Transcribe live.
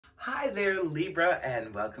Hi there, Libra,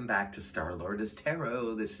 and welcome back to Star Lord's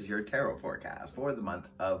Tarot. This is your tarot forecast for the month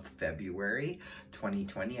of February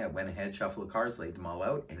 2020. I went ahead, shuffled the cards, laid them all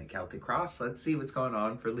out in a Celtic cross. Let's see what's going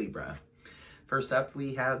on for Libra. First up,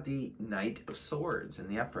 we have the Knight of Swords in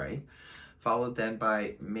the upright, followed then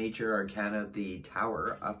by Major Arcana, the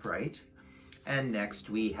Tower upright. And next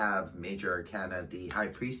we have Major Arcana, the High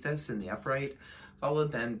Priestess in the upright,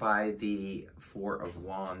 followed then by the Four of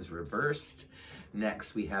Wands reversed.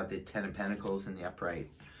 Next, we have the Ten of Pentacles in the upright,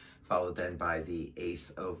 followed then by the Ace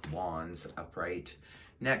of Wands upright.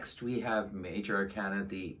 Next, we have Major Arcana,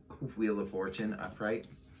 the Wheel of Fortune upright.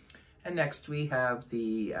 And next, we have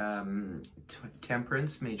the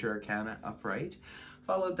Temperance, Major Arcana upright,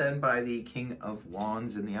 followed then by the King of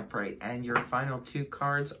Wands in the upright. And your final two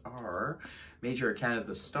cards are Major Arcana,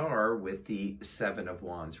 the Star, with the Seven of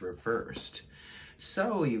Wands reversed.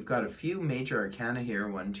 So you've got a few Major Arcana here,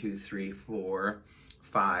 1, 2, 3, 4,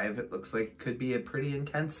 5. It looks like it could be a pretty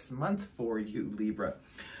intense month for you, Libra.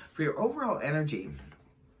 For your overall energy,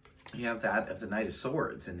 you have that of the Knight of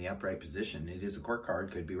Swords in the upright position. It is a court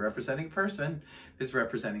card, could be representing a person. If it's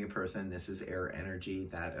representing a person, this is air energy,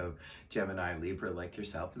 that of Gemini, Libra, like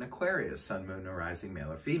yourself, and Aquarius, Sun, Moon, or Rising,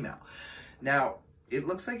 male or female. Now, it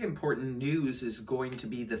looks like important news is going to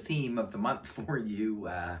be the theme of the month for you,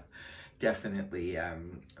 definitely.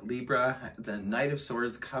 Libra, the Knight of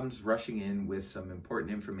Swords comes rushing in with some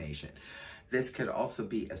important information. This could also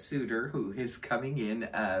be a suitor who is coming in,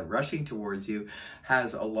 rushing towards you,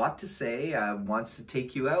 has a lot to say, wants to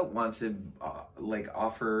take you out, wants to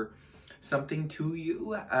offer something to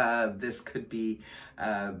you. This could be,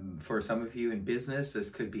 for some of you in business,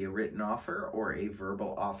 this could be a written offer or a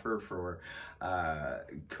verbal offer for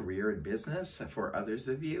career and business. For others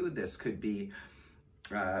of you, this could be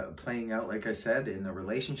playing out, like I said, in the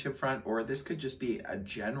relationship front, or this could just be a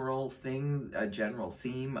general thing, a general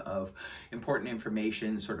theme of important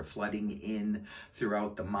information sort of flooding in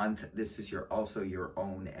throughout the month. This is also your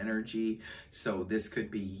own energy. So this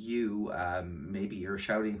could be you, maybe you're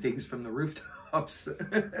shouting things from the rooftops.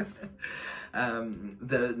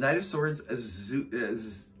 The Knight of Swords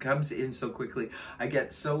comes in so quickly. I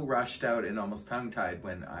get so rushed out and almost tongue-tied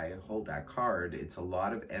when I hold that card. It's a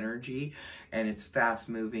lot of energy, and it's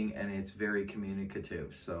fast-moving, and it's very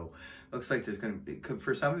communicative. So looks like there's going to be,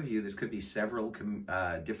 for some of you, this could be several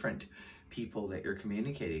different people that you're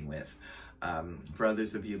communicating with. For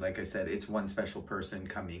others of you, like I said, it's one special person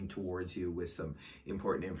coming towards you with some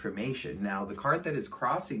important information. Now, the card that is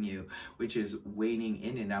crossing you, which is waning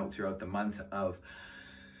in and out throughout the month of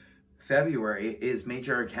February, is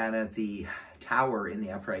Major Arcana, the Tower in the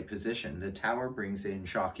upright position. The Tower brings in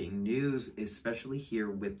shocking news, especially here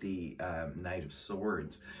with the Knight of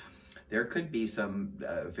Swords. There could be some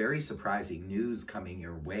very surprising news coming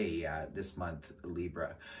your way this month,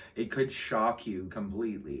 Libra. It could shock you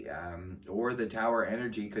completely. Or the Tower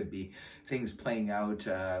energy could be things playing out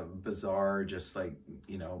bizarre, just like,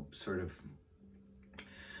 you know, sort of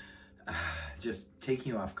just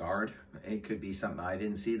taking you off guard. It could be something I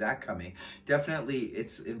didn't see that coming. Definitely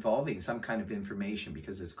it's involving some kind of information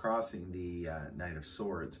because it's crossing the Knight of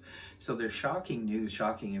Swords. So there's shocking news,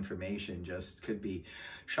 shocking information, just could be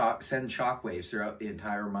send shockwaves throughout the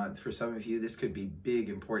entire month. For some of you, this could be big,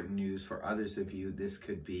 important news. For others of you, this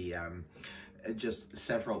could be just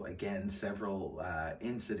several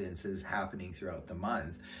incidences happening throughout the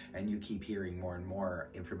month, and you keep hearing more and more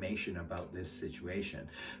information about this situation.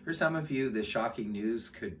 For some of you, the shocking news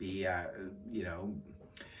could be, you know,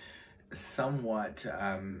 somewhat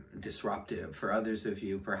disruptive. For others of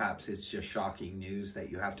you, perhaps it's just shocking news that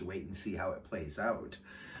you have to wait and see how it plays out.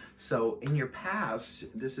 So in your past,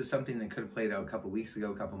 this is something that could have played out a couple weeks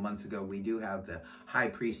ago, a couple months ago. We do have the High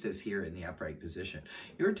Priestess here in the upright position.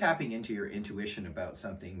 You're tapping into your intuition about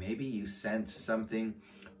something. Maybe you sensed something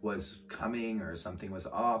was coming, or something was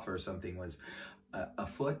off, or something was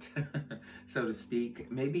afoot, so to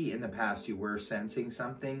speak. Maybe in the past you were sensing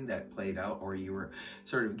something that played out, or you were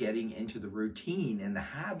sort of getting into the routine and the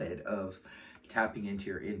habit of tapping into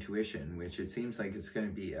your intuition, which it seems like it's going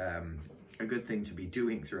to be a good thing to be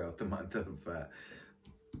doing throughout the month of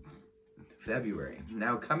February.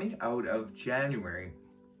 Now, coming out of January,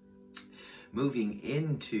 moving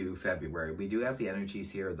into February, we do have the energies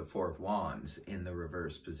here of the Four of Wands in the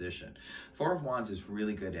reverse position. Four of Wands is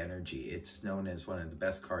really good energy. It's known as one of the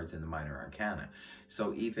best cards in the Minor Arcana.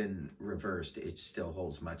 So even reversed, it still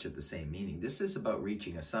holds much of the same meaning. This is about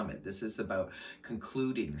reaching a summit. This is about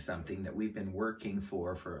concluding something that we've been working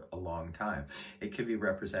for a long time. It could be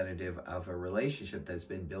representative of a relationship that's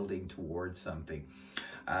been building towards something.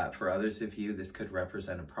 For others of you, this could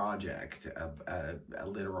represent a project, a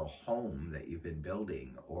literal home that you've been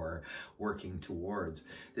building or working towards.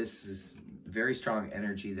 This is very strong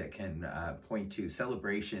energy that can point to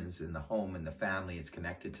celebrations in the home and the family. It's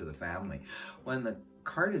connected to the family. When the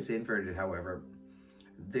card is inverted, however,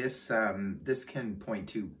 this can point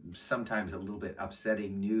to sometimes a little bit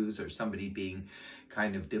upsetting news or somebody being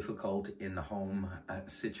kind of difficult in the home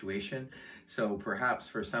situation. So perhaps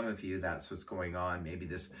for some of you, that's what's going on. Maybe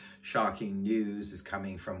this shocking news is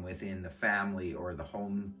coming from within the family or the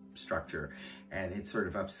home structure, and it's sort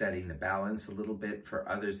of upsetting the balance a little bit. For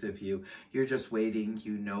others of you, you're just waiting.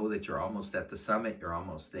 You know that you're almost at the summit. You're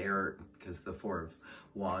almost there, because the Four of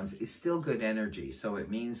Wands is still good energy. So it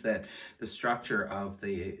means that the structure of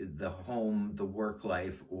the home, the work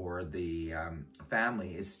life, or the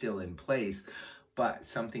family is still in place, but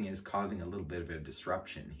something is causing a little bit of a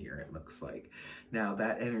disruption here, it looks like. Now,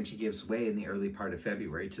 that energy gives way in the early part of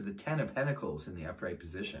February to the Ten of Pentacles in the upright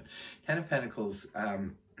position. Ten of Pentacles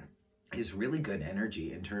is really good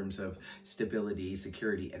energy in terms of stability,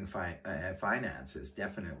 security, and finances,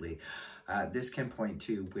 definitely. This can point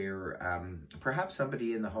to where perhaps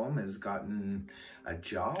somebody in the home has gotten a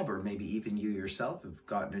job, or maybe even you yourself have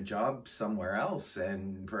gotten a job somewhere else,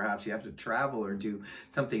 and perhaps you have to travel or do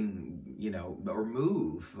something, you know, or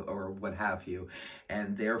move or what have you,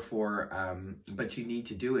 and therefore, but you need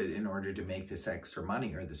to do it in order to make this extra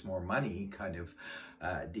money or this more money kind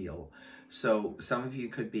of deal. So some of you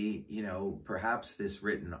could be, you know, perhaps this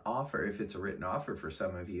written offer. If it's a written offer for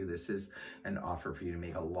some of you, this is an offer for you to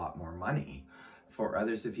make a lot more money. For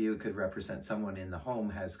others of you, it could represent someone in the home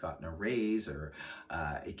has gotten a raise, or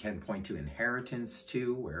it can point to inheritance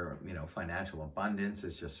too, where, you know, financial abundance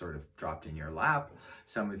is just sort of dropped in your lap.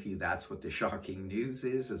 Some of you, that's what the shocking news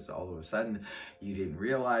is all of a sudden you didn't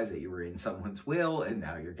realize that you were in someone's will, and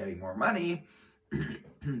now you're getting more money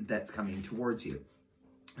that's coming towards you.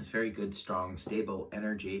 It's very good, strong, stable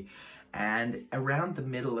energy. And around the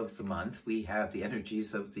middle of the month, we have the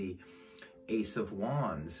energies of the Ace of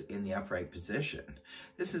Wands in the upright position.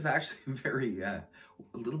 This is actually very, a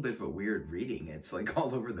little bit of a weird reading. It's like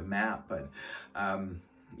all over the map, but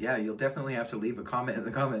yeah, you'll definitely have to leave a comment in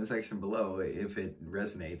the comment section below if it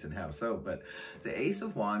resonates and how so. But the Ace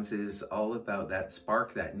of Wands is all about that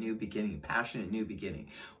spark, that new beginning, passionate new beginning,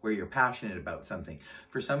 where you're passionate about something.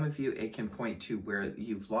 For some of you, it can point to where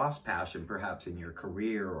you've lost passion, perhaps in your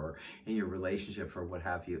career or in your relationship or what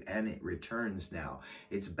have you, and it returns now.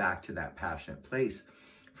 It's back to that passionate place.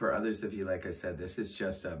 For others of you, like I said, this is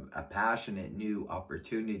just a passionate new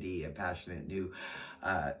opportunity, a passionate new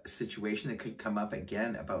situation that could come up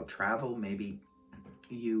again about travel. Maybe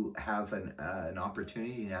you have an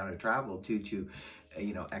opportunity now to travel due to,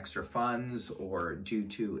 you know, extra funds, or due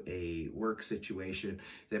to a work situation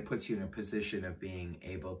that puts you in a position of being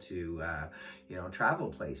able to, you know, travel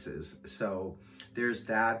places. So there's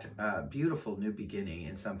that beautiful new beginning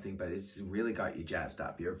in something, but it's really got you jazzed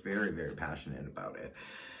up. You're very, very passionate about it.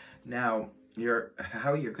 Now,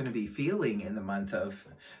 how you're going to be feeling in the month of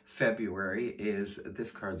February is,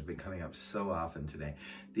 this card's been coming up so often today,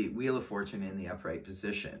 the Wheel of Fortune in the upright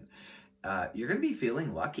position. You're going to be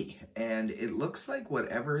feeling lucky, and it looks like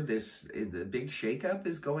whatever the big shakeup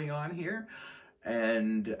is going on here,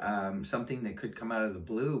 and something that could come out of the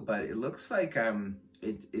blue, but it looks like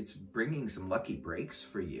it's bringing some lucky breaks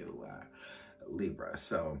for you, Libra.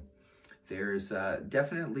 So there's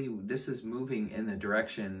definitely, this is moving in the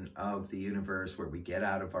direction of the universe where we get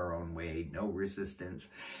out of our own way, no resistance.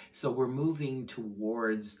 So we're moving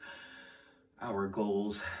towards our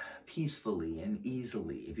goals peacefully and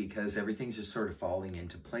easily, because everything's just sort of falling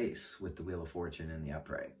into place with the Wheel of Fortune in the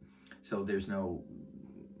upright. So there's no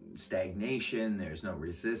stagnation, there's no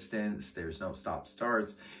resistance, there's no stop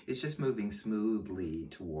starts. It's just moving smoothly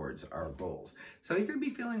towards our goals. So you're going to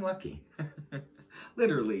be feeling lucky.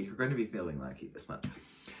 Literally, you're going to be feeling lucky this month.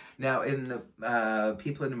 Now, in the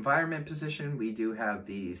people and environment position, we do have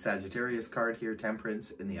the Sagittarius card here,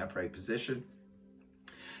 Temperance in the upright position.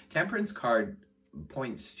 Temperance card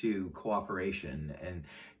points to cooperation and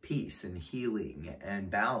peace and healing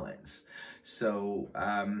and balance. So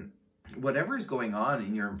whatever is going on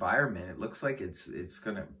in your environment, it looks like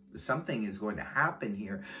something is going to happen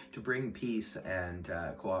here to bring peace and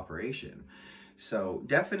cooperation. So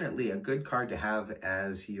definitely a good card to have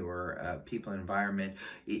as your people environment.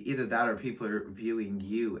 Either that or people are viewing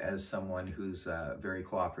you as someone who's very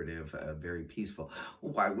cooperative, very peaceful.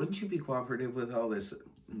 Why wouldn't you be cooperative with all this,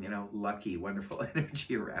 you know, lucky, wonderful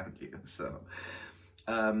energy around you? So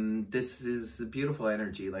this is a beautiful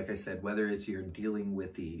energy. Like I said, whether it's you're dealing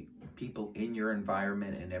with the people in your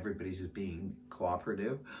environment and everybody's just being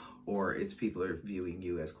cooperative, or it's people are viewing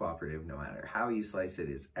you as cooperative, no matter how you slice it,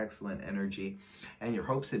 is excellent energy. And your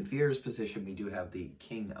hopes and fears position, we do have the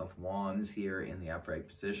King of Wands here in the upright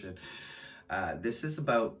position. This is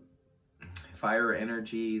about fire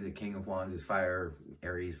energy. The King of Wands is fire,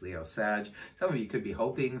 Aries, Leo, Sag. Some of you could be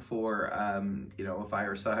hoping for, you know, a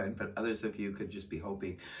fire sign, but others of you could just be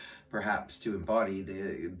hoping perhaps to embody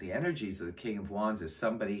the energies of the King of Wands as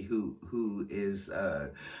somebody who is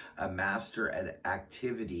a master at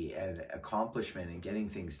activity and accomplishment and getting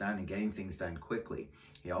things done and getting things done quickly.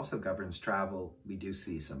 He also governs travel. We do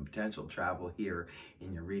see some potential travel here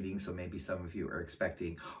in your reading, so maybe some of you are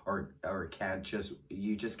expecting or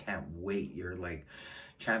you just can't wait. You're like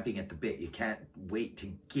champing at the bit. You can't wait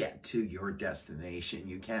to get to your destination.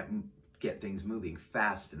 You can't get things moving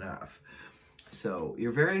fast enough. So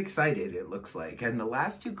you're very excited, it looks like. And the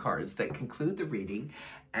last two cards that conclude the reading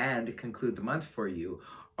and conclude the month for you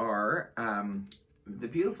are the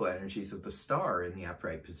beautiful energies of the Star in the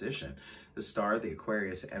upright position. The Star, the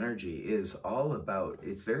Aquarius energy, is all about,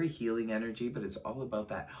 it's very healing energy, but it's all about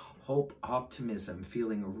that hope, optimism,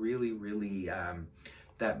 feeling really, really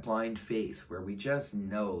that blind faith where we just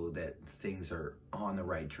know that things are on the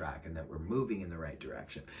right track and that we're moving in the right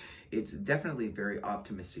direction. It's definitely very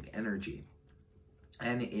optimistic energy.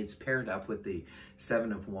 And it's paired up with the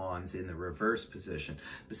Seven of Wands in the reverse position.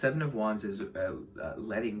 The Seven of Wands is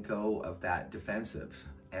letting go of that defensive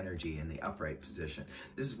energy in the upright position.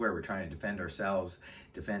 This is where we're trying to defend ourselves,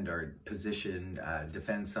 defend our position,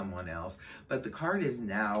 defend someone else. But the card is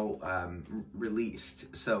now released.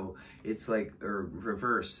 So it's like, or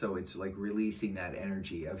reversed. So it's like releasing that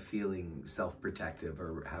energy of feeling self-protective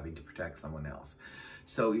or having to protect someone else.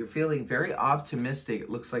 So you're feeling very optimistic. It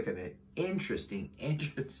looks like an interesting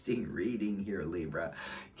reading here, Libra.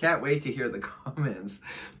 Can't wait to hear the comments.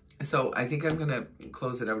 So I think I'm going to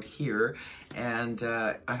close it out here. And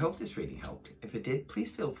I hope this reading helped. If it did,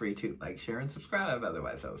 please feel free to like, share, and subscribe.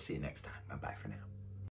 Otherwise, I'll see you next time. Bye-bye for now.